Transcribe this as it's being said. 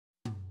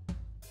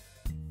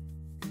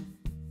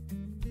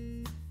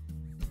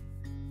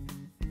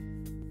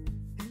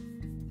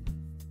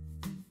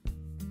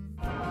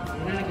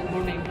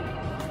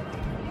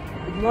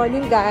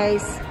Morning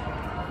guys.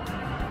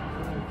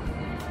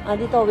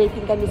 Dito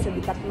waiting kami sa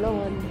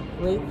decathlon.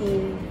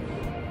 Waiting.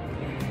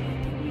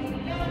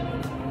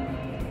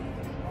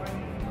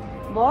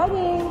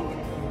 Morning.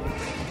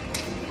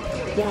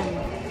 Yan.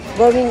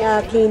 Going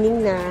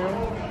cleaning na.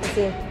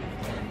 Kasi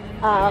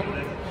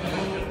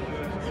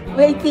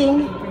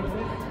waiting.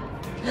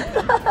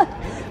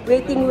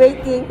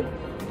 waiting.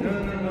 No.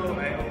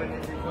 I opened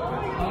it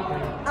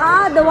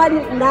before. The one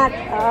not.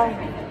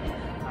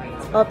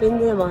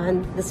 Open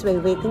naman. This way,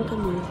 waiting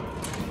kami.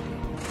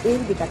 In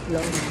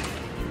decathlon.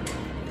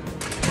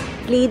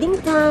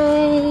 Cleaning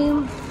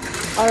time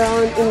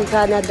around in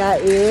Canada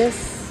is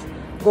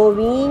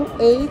going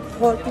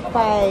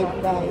 8:45,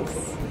 guys.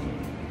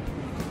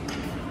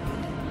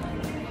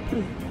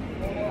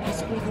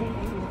 Pasok na kami.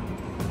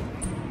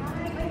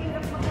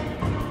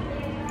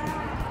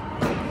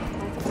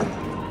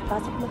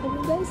 Pasok na kami,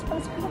 guys.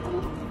 Pasok na kami.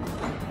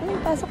 Ayun,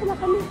 pasok na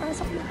kami.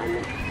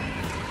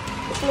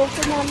 Close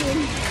na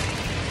namin.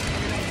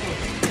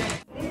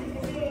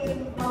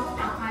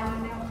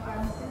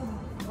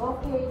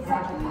 Okay,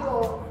 sa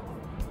iyo.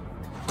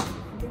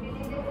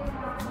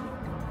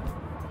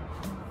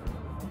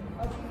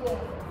 O sige.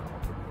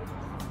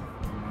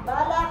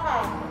 Bahala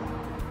ka.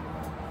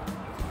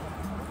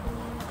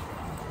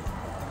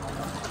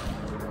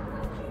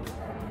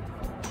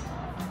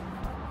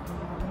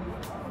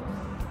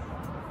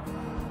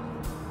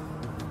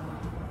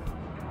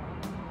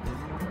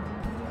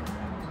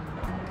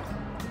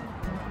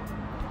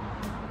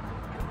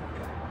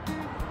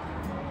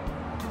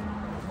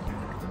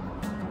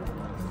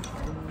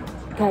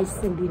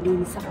 Guys,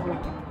 naglilinis ako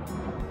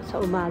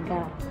sa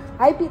umaga.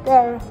 Hi,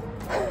 Peter!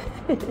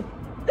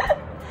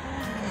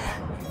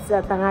 Sa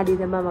tanghali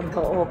naman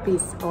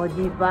magpa-office. O,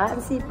 diba?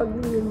 Ang sipag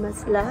ni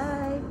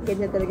WilmasLife.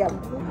 Ganyan talaga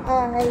ang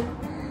buhay.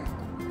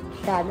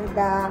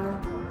 Canada.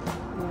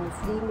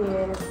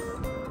 Slimis.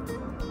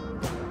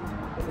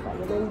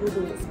 Yan ang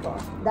dudulis ko.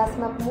 Das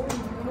map mo.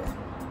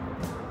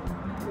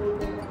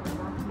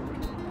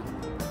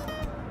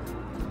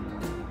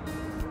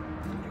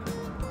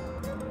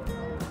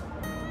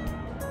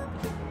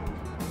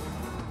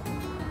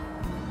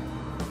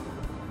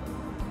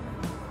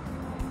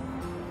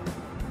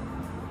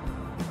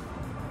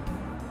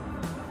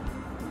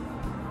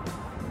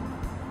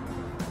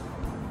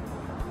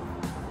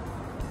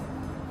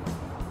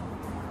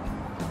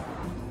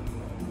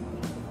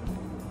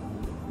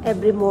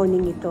 Every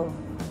morning ito,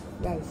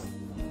 guys.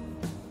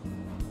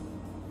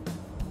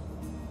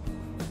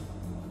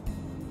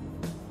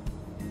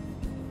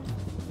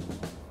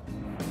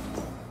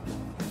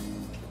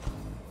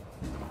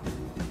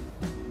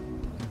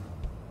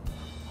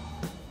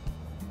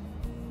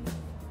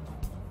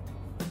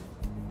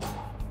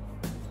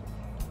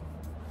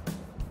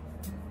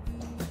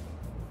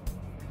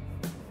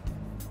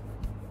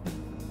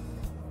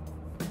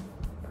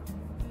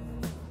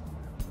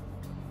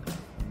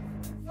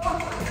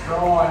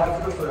 No, I have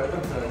to go to the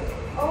other side.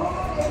 Oh,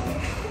 okay.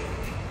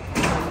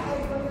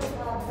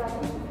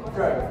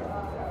 Good.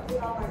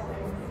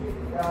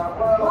 Yeah,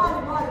 well,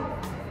 One.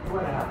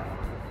 2.5.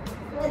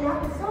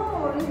 2.5. So,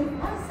 really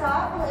fast,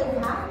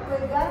 2.5.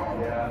 My God.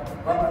 Yeah.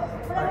 But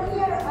from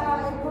here, it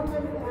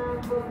wasn't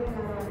going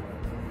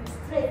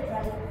straight,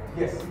 right?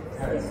 Yes,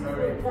 it's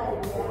very.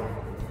 Right,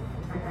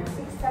 yeah. 6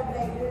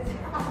 like this.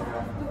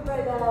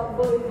 Super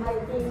going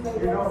hiking.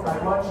 You know, I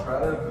much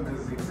rather do the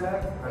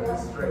zigzag than the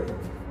straight.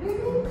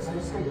 Really? Because I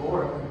just get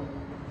bored.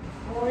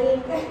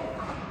 Boring.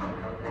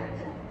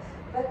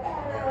 But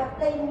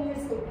playing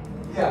music.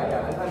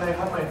 Yeah, and I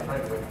have my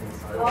friend with me,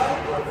 so Oh,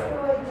 I that's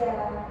good.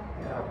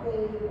 Yeah.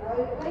 Okay.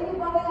 When you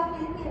go to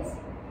Philippines?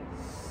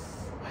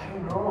 I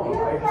don't know.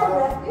 You I have plan,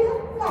 right? have, You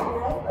have plan,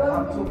 right? I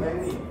have too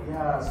many.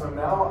 Yeah, so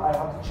now I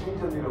have to change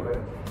a little bit.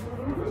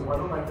 Because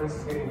one of my friends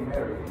is getting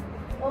married.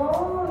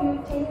 Oh, you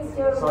changed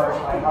your So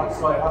I have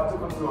to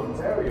go to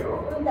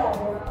Ontario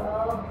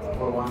Okay.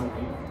 for 1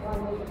 week.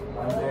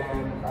 And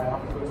then I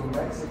have to go to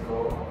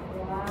Mexico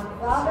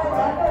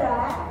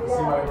to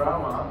see my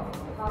grandma.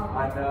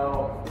 And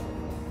now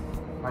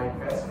my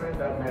best friend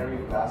that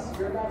married last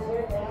year,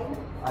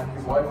 and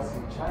his wife is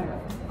in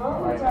China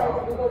right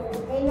now.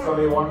 So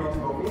they want me to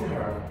go meet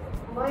her.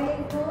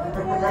 My goodness.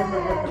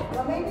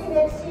 Well, maybe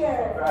next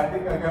year. But I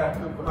think I'm gonna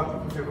have to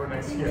push it for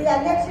next year.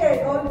 Yeah, next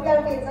year. Go to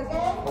Philippines,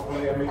 okay?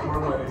 Hopefully I make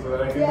more money so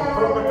that I can Yeah,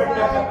 go.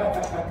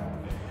 right.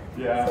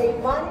 Yeah.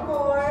 Save money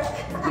more.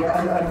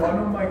 Yeah, and one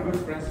of my good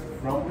friends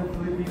from the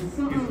Philippines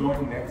is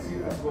going next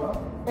year as well.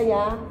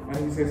 Yeah. And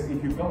he says,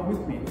 if you come with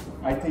me,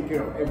 I take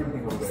care of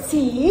everything over there.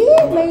 See?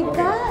 I'm My like,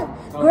 okay. God.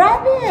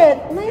 Grab it.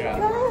 My Yeah.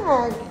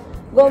 God.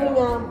 Going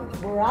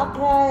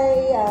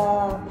Boracay,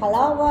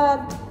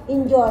 Palawan.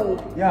 Enjoy.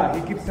 Yeah,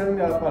 he keeps telling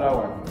me about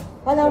Palawan.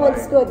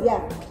 Palawan's So good,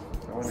 yeah.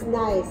 It's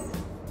nice.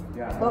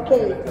 Yeah.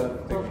 Okay.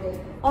 Okay.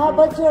 How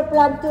about your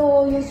plan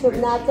to use your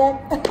natin?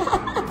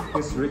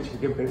 He's rich, he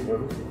can pay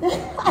for it.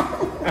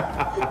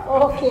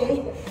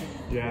 Okay.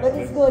 Yeah, But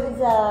it's good. It's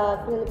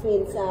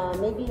Philippines.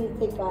 Maybe you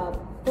take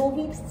 2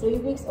 weeks, 3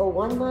 weeks, or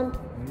 1 month.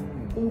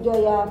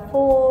 Enjoy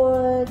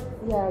food.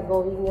 Yeah,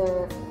 going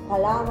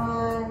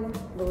Palawan,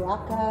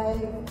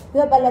 Boracay. We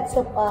have a lots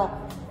of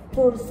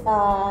tours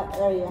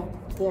area.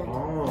 Yeah.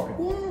 Oh, okay.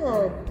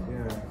 Yeah.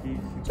 Yeah, he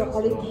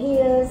Chocolate does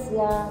Hills,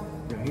 yeah.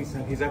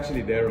 Yeah, he's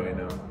actually there right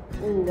now.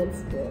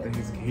 That's good. And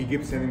he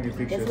keeps sending me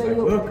pictures That's like,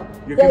 why look,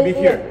 you can be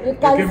here. You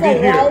cancel, can be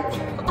here. right?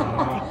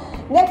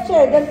 Next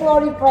year, don't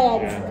worry,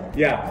 friends.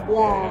 Yeah.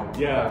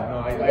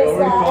 No, I Because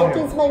already I told him.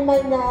 changed my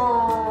mind na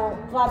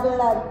travel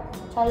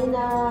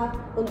China,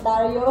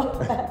 Ontario,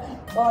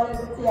 all of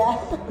it, yeah.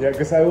 Yeah,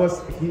 because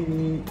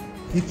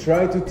he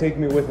tried to take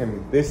me with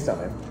him this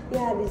time.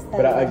 Yeah, this time.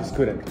 But I just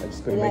couldn't. I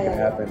just couldn't make it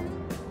happen.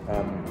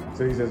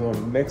 So he says, well,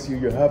 next year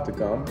you have to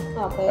come.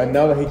 Okay. And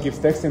now that he keeps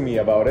texting me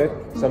about it,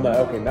 so I'm like,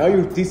 okay, now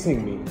you're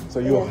teasing me, so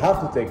you'll have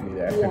to take me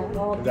there. Yeah,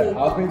 okay. Like,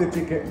 I'll pay the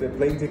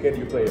plane ticket,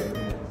 you pay it.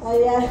 Oh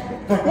yeah.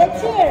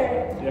 Next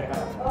year. Yeah.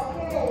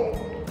 Okay.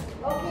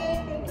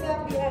 Okay, thank you,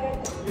 Pierre.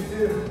 You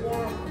too.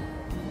 Yeah.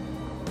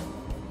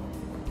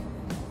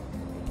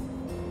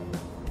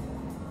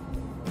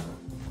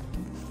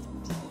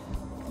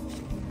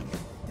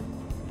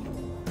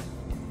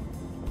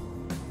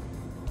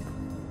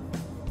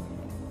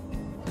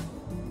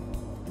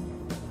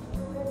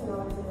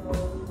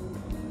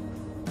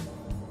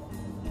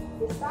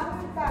 It's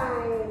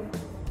summertime.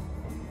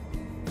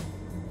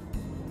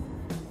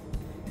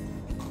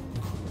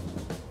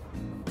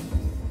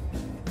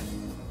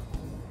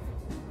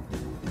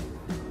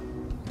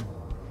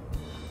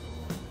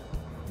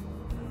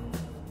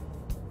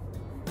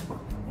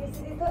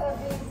 Busy dito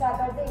every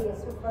Saturday,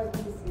 super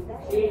busy.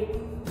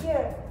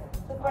 Here,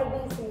 super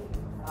busy.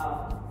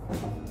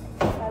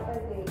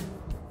 Saturday.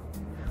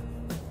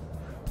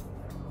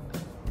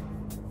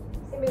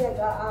 Kasi may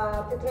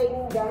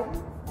nag-training dyan.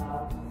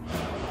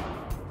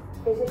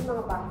 Especially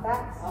mga bata,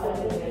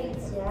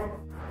 kids, yan.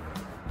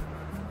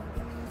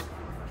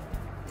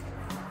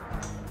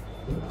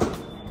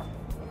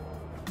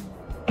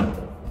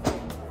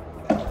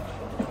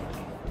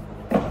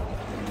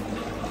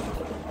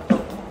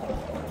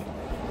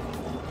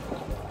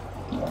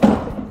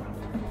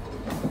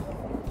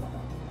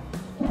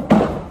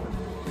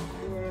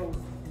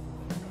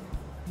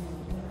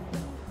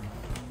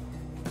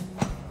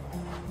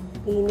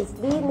 Linis,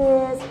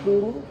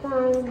 cleaning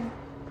time.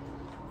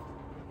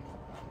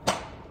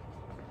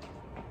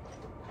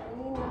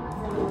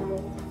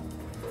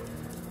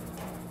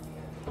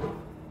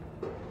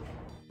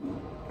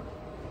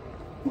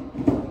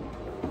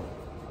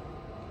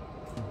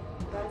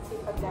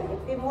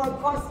 Teamwork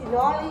ko si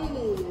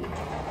Loli.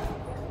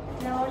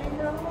 Loli.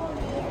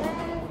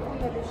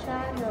 Kuya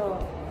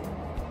Luciano.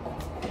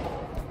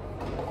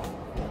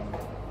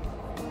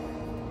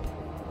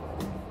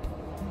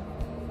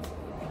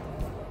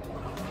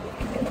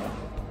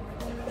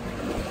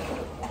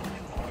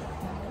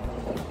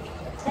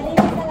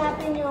 Nalinis na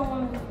natin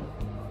yung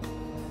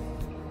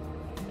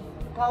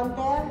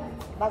counter,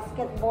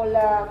 basketball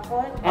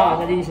court.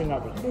 Nalinisin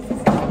natin. This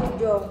is the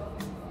studio.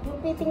 Yung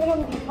fitting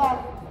room, di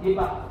pa? Di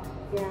ba?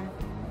 Yeah.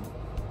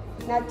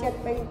 Not yet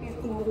pa yung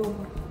fitting room.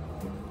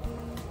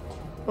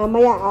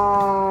 Mamaya,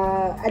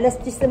 alas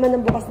 10 naman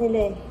ang bukas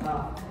nila eh.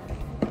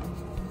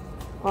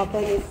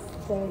 Open is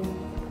 10.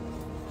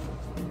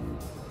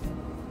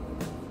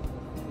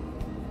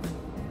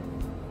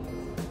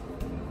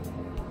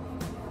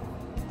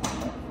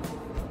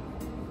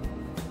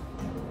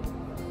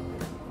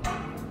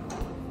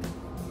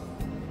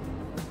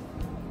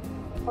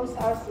 How's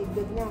RC?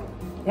 Good na.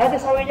 Dati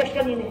sa Winners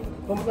kanina eh.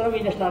 Pumunta na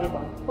Winners natin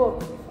pa. Oh.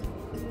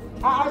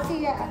 RC,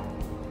 yeah.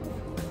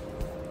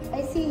 I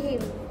see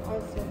him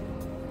also.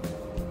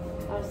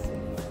 RC.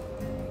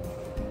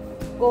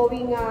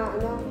 Going,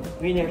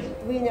 Winners.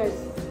 Winners.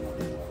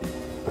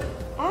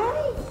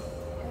 Ay!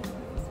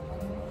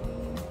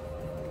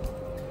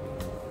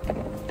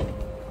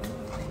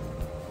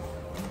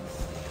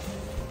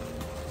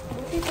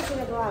 Buti ito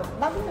ginagawa.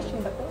 Bagong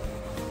machine ba ito?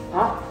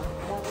 Ha?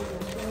 Bagong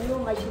machine. New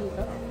machine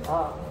ito?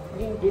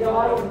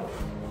 Ginawa yun.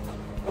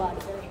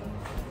 Water.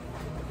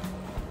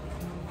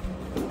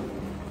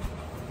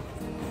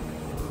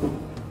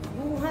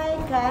 Buhay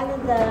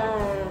Canada!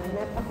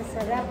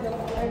 Napakasarap ng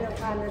buhay ng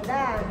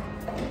Canada.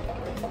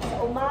 Sa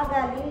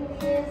umaga,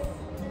 linis.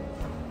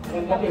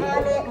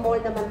 Tanghali, mall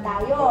naman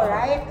tayo,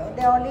 right?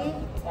 Deoli?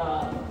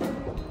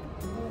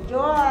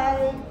 Enjoy!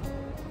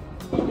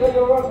 Enjoy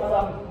your work,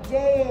 madam.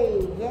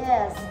 Jay,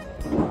 yes.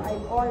 I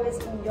always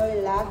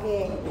enjoy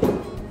lagi.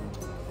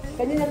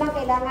 Ganun naman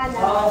kailangan na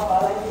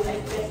Para hindi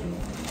na-stress.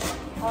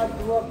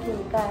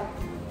 hardworking ka.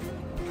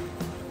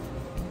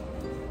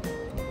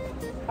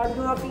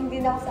 Hardworking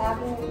din ako sa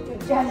aking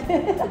YouTube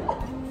channel.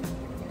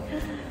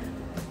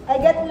 I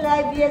got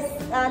live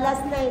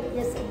last night,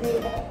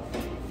 yesterday.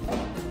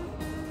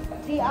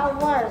 3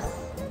 hours.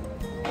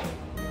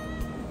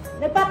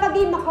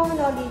 Nagpapagame ako,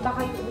 Noli.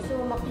 Baka gusto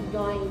mo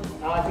maki-join.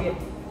 Sige.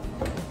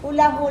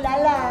 Hula-hula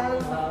lang.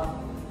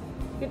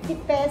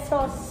 50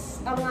 pesos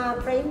ang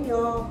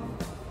premyo.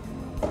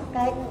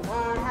 Kahit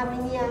how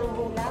many ang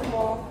hula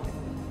mo.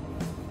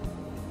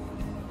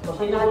 So,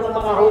 sa'yo na mga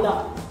nakahula.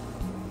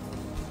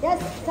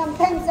 Yes,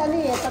 sometimes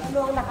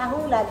tatlo ang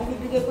nakahula.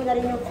 Binibigay ko na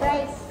rin yung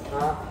prize.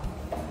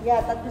 Yeah,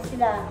 tatlo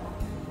sila.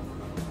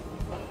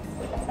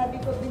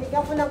 ko,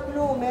 binigyan ko ng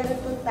clue, meron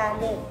kong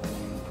tali.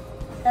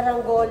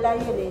 Saranggola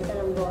yun eh,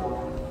 saranggola.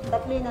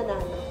 Tatlo yung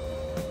nanalo.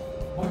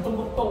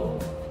 Buktong-buktong.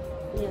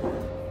 Yeah.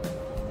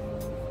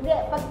 Hindi,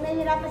 pag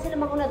nahihirapan sila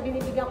makunat,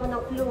 binibigyan ko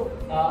ng clue.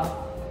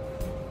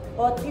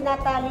 O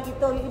tinatali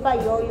ito, yung iba,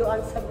 yoyo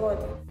ang sagot.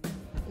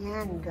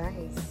 Yan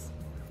guys,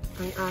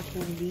 ang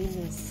aking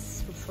linis.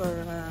 Super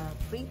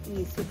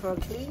pretty, super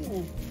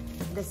clean.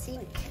 The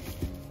sink.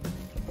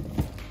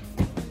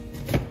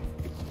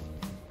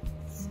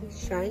 So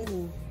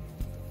shiny.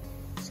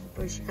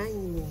 Super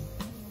shiny.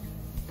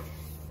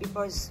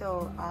 Before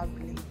so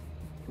ugly.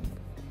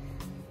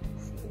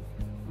 See?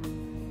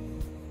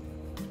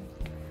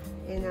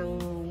 Yan ang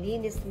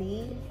linis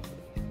ni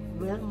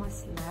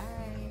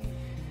WilmasLife.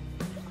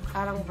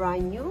 Parang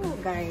brand new,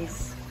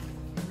 guys.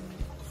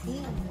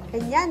 See?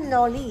 Ganyan,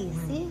 Loli.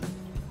 See?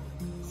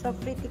 So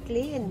pretty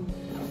clean.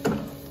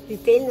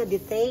 Detail na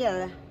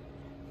detail.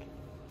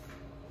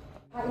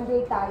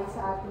 Enjoy tayo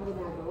sa ating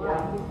ginagawa.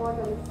 Yeah.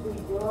 Important is to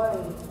enjoy.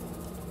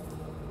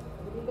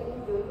 Hindi ka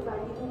enjoy, diba?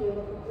 Hindi enjoy,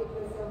 nag-quit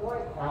na sa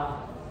work.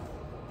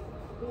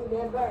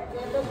 Never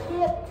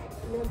quit.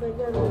 Never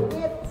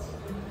quit.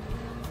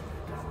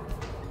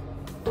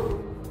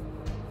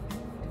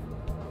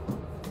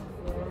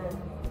 Yan.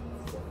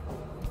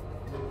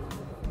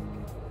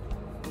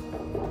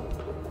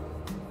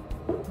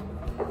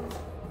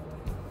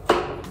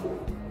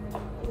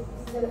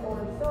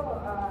 Also,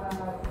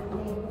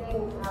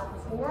 name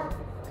kusina.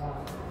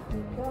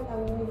 Ito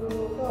ang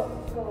niluluto.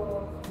 So,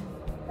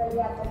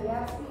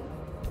 talya-talyasi.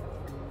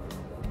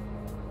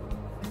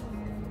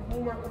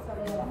 Hinang ko sa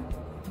rera.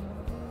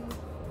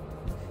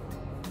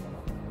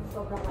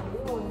 Sobrang kami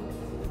yun.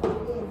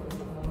 Again.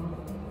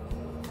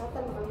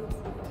 Tatang kami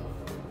sa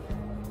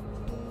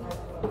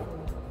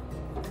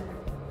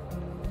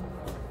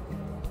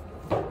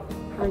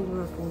hard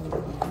working.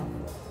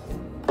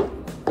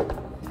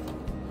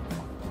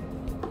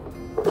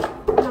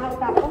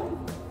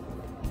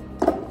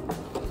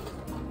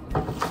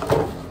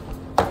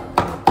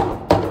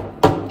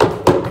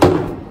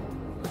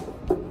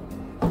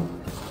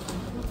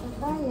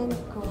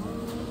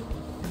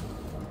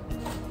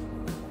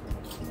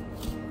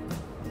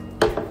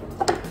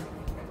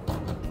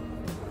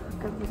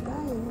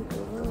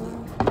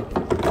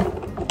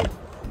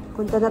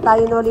 Punta na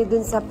tayo noli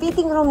dun sa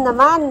fitting room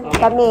naman.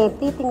 Kami,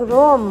 fitting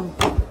room.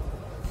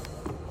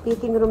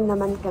 Fitting room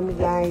naman kami,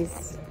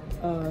 guys.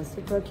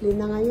 Super clean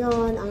na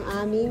ngayon ang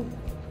aming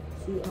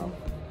CO.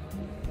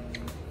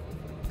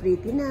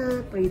 Pretty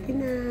na, pretty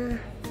na.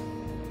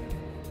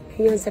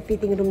 Ngayon sa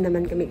fitting room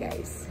naman kami,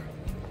 guys.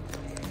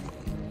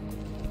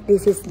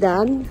 This is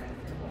done.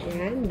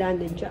 Ayan,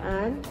 done din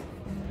dyan.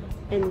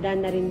 And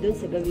done na rin dun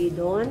sa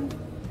gawidon.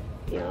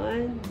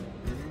 Ayan.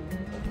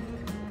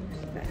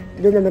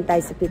 Doon naman tayo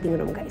sa fitting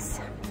room,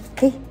 guys.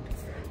 Okay?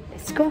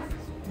 Let's go.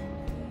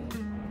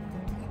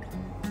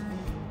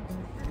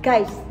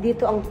 Guys,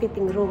 dito ang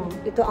fitting room.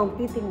 Ito ang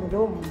fitting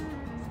room.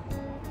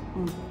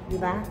 Di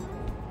ba?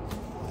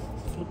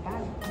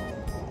 Sipag.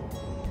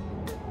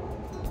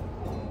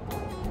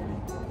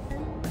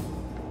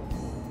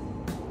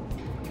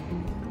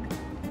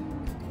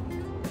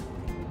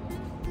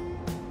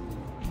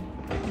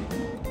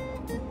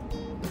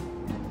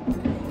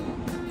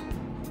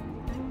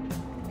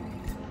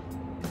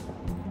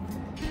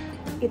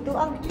 Ito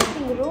ang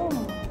fitting room.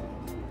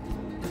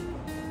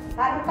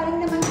 Parang pa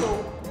rin naman to.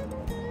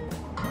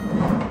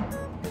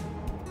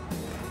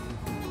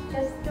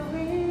 Just the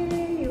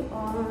way you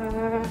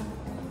are.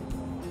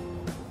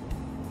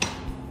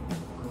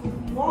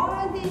 Good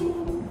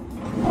morning.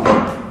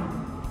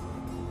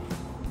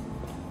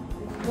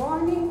 Good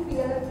morning,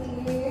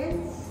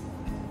 Philippines.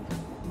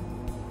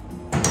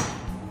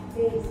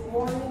 It's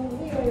morning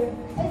here.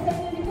 Ay, sa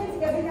Philippines,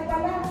 gabi na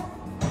pala.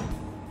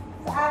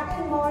 Sa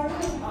atin,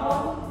 morning.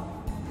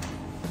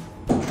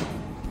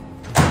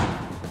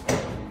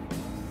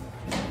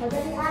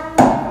 Madaling araw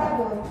na sa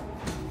doon.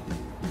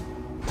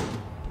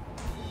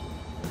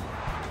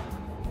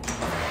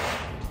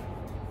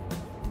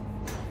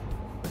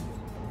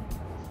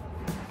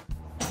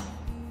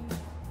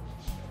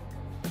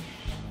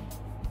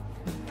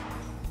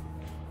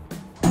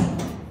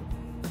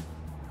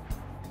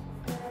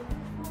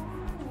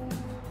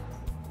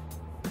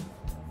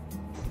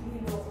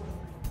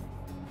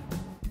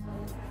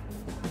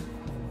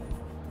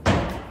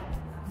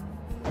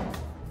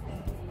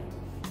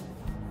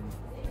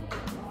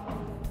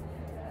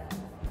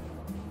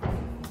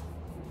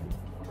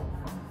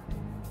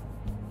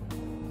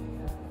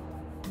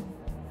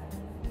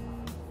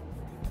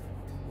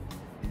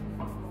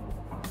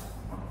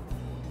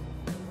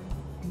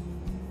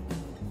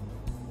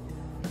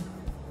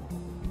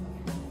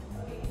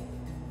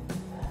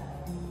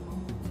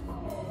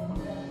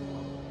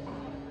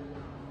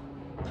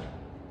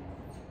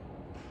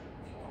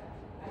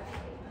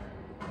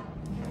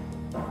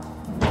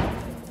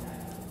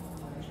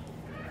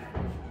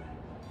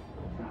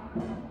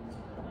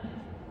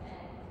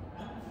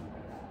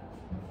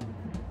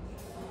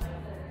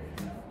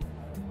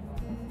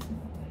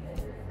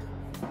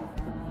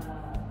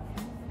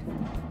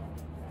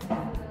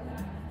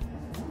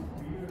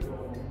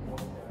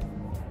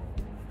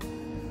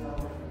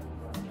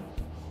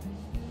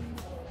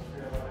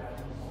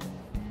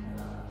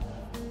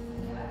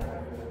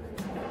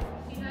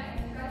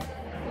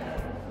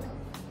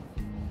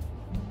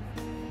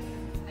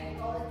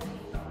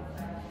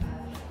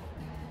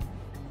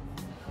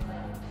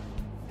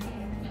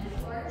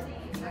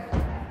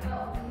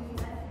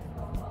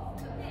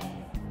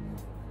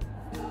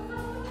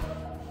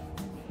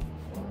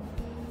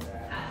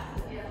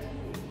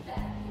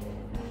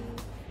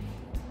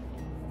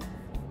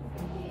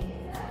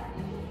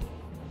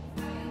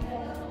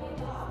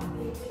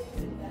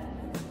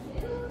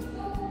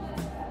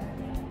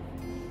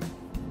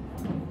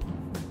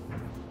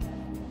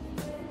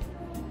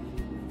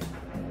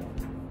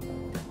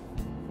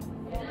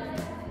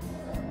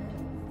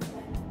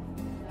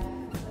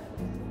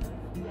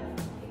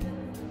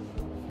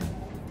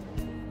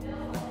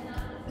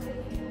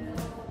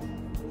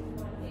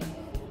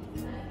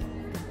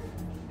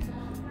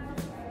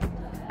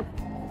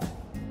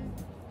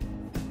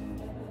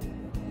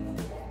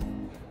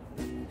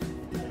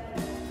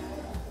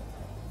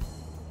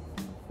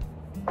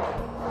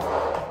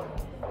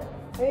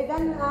 Are you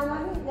done,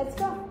 Mami? Let's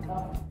go.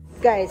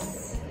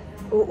 Guys,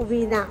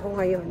 uuwi na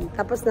ako ngayon.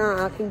 Tapos na ang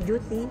aking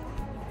duty.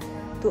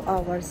 2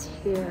 hours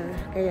here.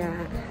 Kaya,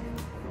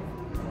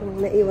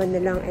 naiwan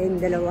na lang ay yung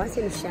dalawa,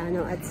 si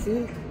Luciano at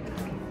si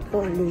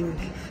Tony.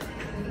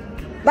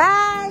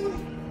 Bye!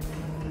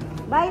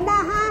 Bye na,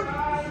 ha?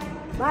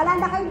 Bahala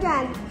na kayo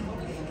dyan.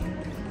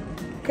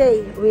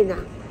 Okay, uwi na.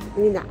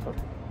 Uwi na ako.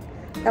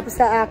 Tapos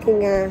sa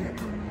aking,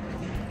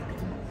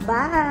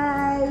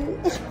 bye!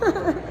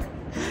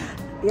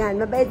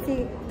 Yan, mabait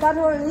si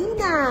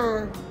Carolina.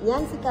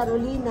 Yan, si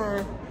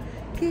Carolina.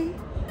 Okay.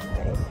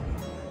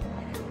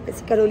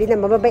 Si Carolina,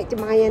 mababait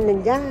yung mga yan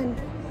nandyan.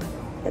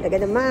 Talaga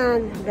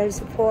naman, very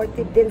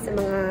supportive din sa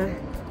mga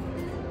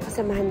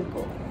kasamahan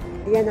ko.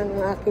 Yan ang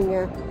aking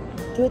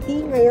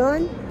duty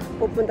ngayon.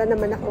 Pupunta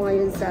naman ako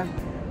ngayon sa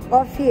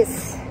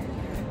office.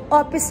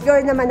 Office girl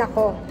naman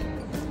ako.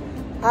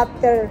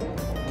 After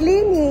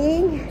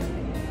cleaning,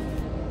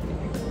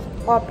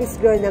 office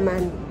girl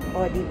naman.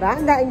 O, diba?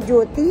 Daing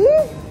duty.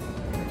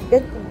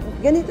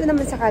 Ganito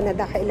naman sa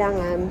Canada,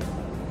 kailangan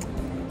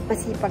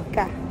masipag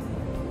ka.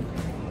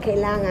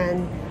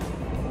 Kailangan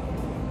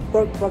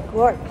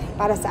work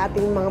para sa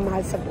ating mga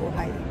mahal sa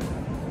buhay.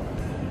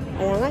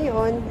 Kaya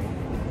ngayon,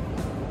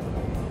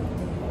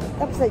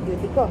 tapos na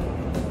duty ko.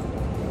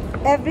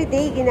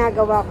 Everyday,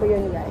 ginagawa ko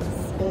yun, guys.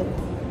 And,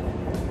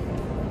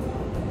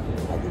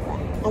 diba?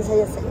 Ang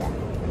saya-saya.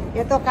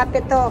 Ito, kape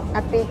to.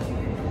 Kape.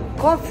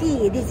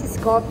 Coffee. This is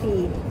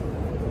coffee.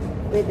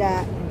 With the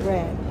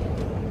bread.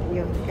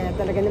 Yun. Kaya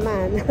talaga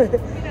naman.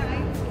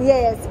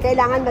 Yes.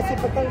 Kailangan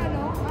masipag tayo.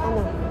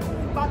 Ano?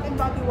 Bath and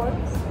Body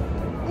Works?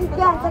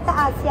 Yan, sa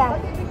taas yan.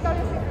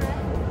 Victoria's Secret?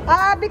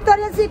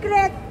 Victoria's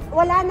Secret.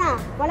 Wala na.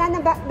 Wala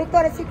na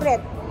Victoria's Secret.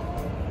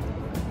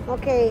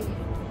 Okay.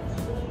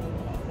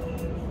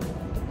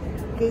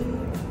 Okay.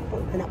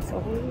 Anak sa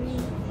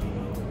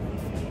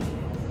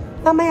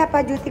mamaya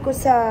pa duty ko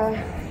sa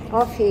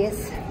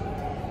office.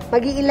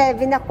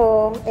 Mag-11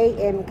 ako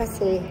AM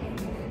kasi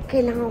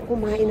kailangan ko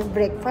kumain ng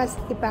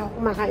breakfast. Di pa ako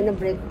kumakain ng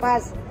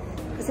breakfast.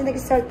 Kasi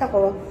nag-start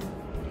ako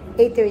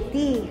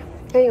 8:30.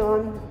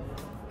 Ngayon,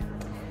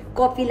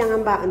 coffee lang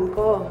ang baon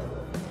ko.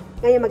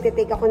 Ngayon,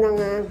 magte-take ako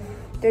ng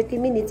 30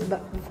 minutes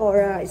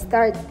before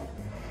start.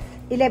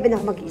 11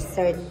 ako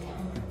mag-start.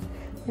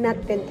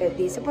 Not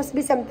 10:30. Supposed to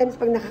be sometimes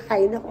pag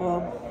nakakain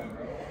ako,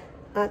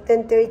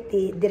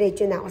 10:30,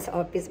 diretso na ako sa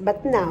office.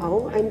 But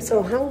now, I'm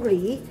so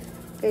hungry.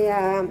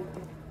 Kaya,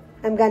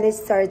 I'm gonna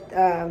start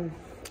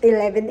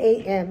 11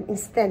 AM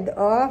instead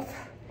of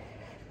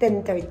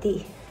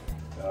 10:30.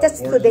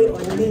 Just today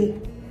only.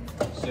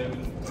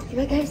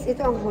 Diba guys, ito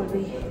ang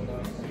hallway.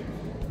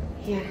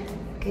 Yeah.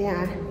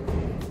 Kaya,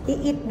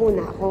 i-eat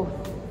muna ako.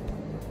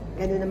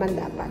 Ganun naman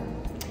dapat.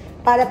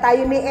 Para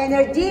tayo may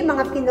energy,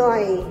 mga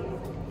Pinoy.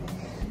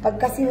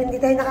 Pag kasi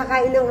hindi tayo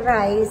nakakain ng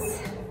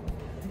rice,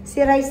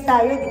 si Rice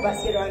tayo, di ba?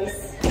 Si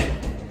Rice.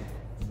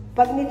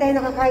 Pag hindi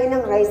tayo nakakain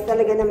ng rice,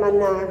 talaga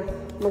naman na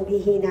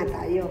maghihina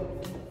tayo.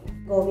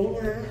 Going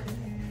ha.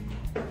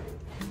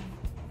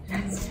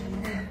 Lunch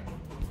na.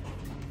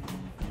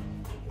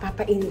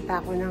 Papainit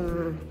pa ako ng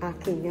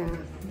aking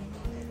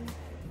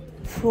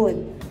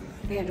food.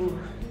 Pero,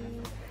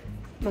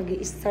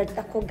 mag-i-start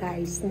ako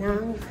guys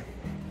ng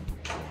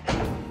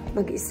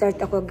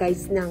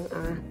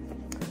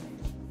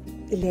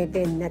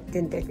 11, not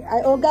 10:30.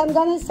 I'm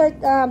gonna start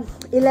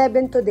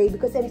 11 today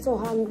because I'm so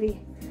hungry.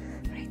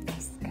 Right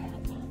guys.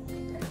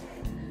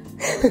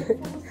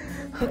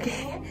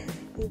 Okay.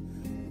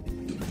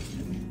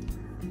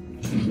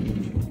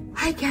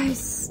 Hi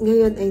guys!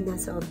 Ngayon ay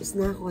nasa office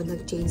na ako.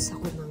 Nag-change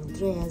ako ng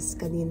dress.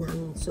 Kanina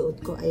ang suot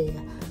ko ay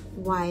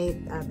white.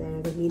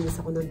 Naglinis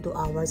ako ng 2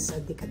 hours sa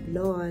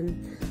decathlon.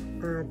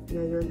 At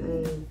ngayon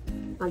ay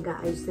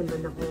mag-aayos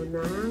naman ako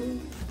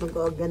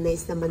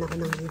mag-organize naman ako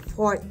ng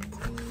report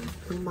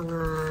ng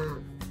mga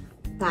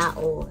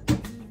tao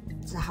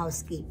sa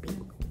housekeeping.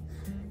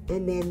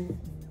 And then,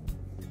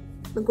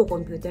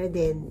 magko-computer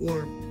din.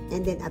 Yeah.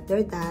 And then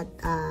after that,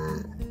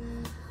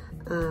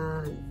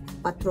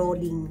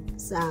 patrolling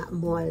sa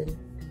mall.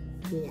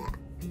 Yeah.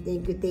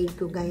 Thank you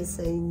guys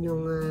sa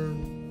inyong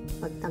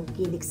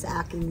pagtangkilik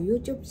sa aking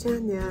YouTube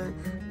channel,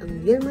 ang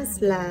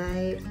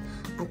WilmasLife.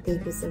 At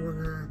thank you sa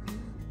mga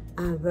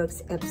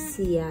WERX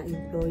FC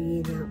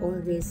employee na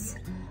always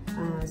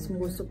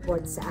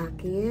sumusuport sa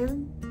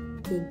akin.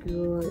 Thank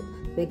you.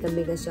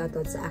 Mega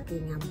shoutout sa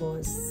aking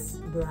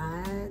boss,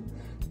 Brad,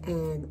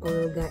 and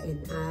Olga and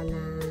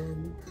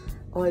Alan.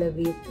 All of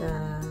it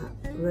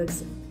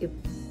WERX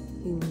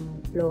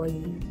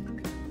employee.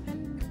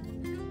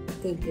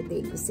 Thank you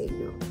sa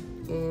inyo.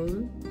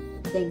 And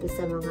thank you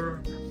sa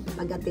mga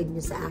pag-attend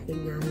nyo sa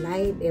aking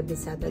live every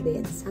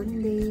Saturday and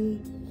Sunday.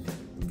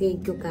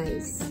 Thank you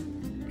guys.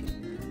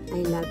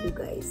 I love you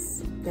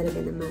guys.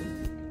 Talaga naman.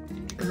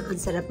 Ang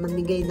sarap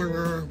mamigay ng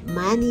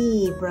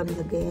money from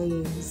the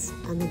games.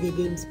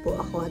 Nag-games po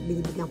ako at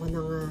binibigyan ko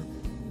ng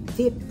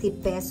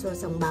 50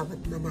 pesos ang bawat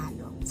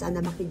manalo.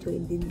 Sana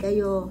makijoin din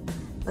kayo.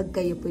 pag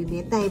kayo po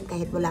may time,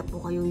 kahit wala po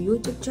kayong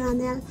YouTube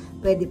channel,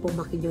 pwede po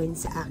makijoin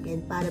sa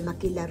akin para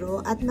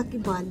makilaro at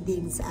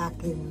makibonding sa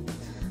akin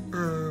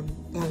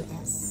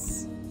LS.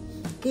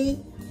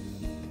 Okay?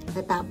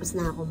 Natapos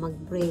na ako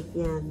mag-break.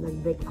 Yan,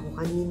 nag-break ako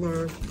kanina.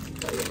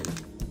 So, yan.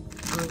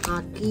 Ang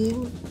aking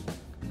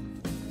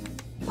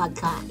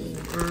pagkain.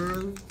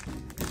 Ang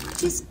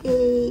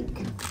cheesecake.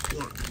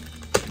 Yan.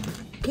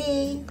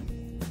 Okay?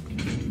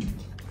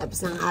 Tapos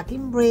na ang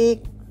aking break.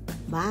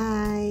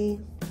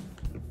 Bye!